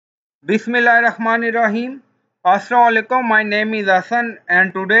Bismillahirrahmanirrahim. Assalamualaikum. My name is Hassan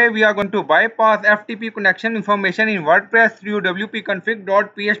and today we are going to bypass FTP connection information in WordPress through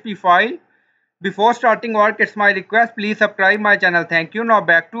Wp-Config.php file. Before starting work, it's my request, please subscribe my channel. Thank you. Now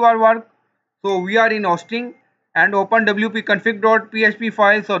back to our work. So we are in hosting and open Wp-Config.php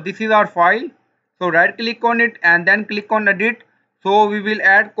file. So this is our file. So right click on it and then click on edit. So we will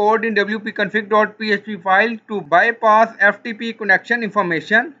add code in Wp-Config.php file to bypass FTP connection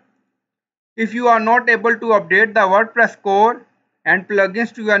information. If you are not able to update the WordPress core and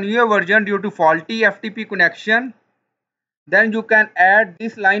plugins to a newer version due to faulty FTP connection, then you can add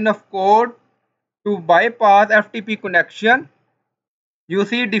this line of code to bypass FTP connection. You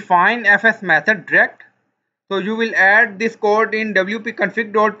see define fs method direct. So you will add this code in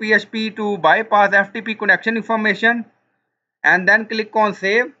wp-config.php to bypass FTP connection information and then click on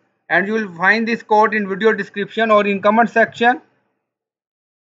save, and you will find this code in video description or in comment section.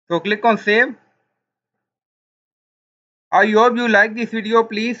 So click on save. I hope you like this video.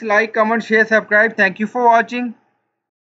 Please like, comment, share, subscribe. Thank you for watching.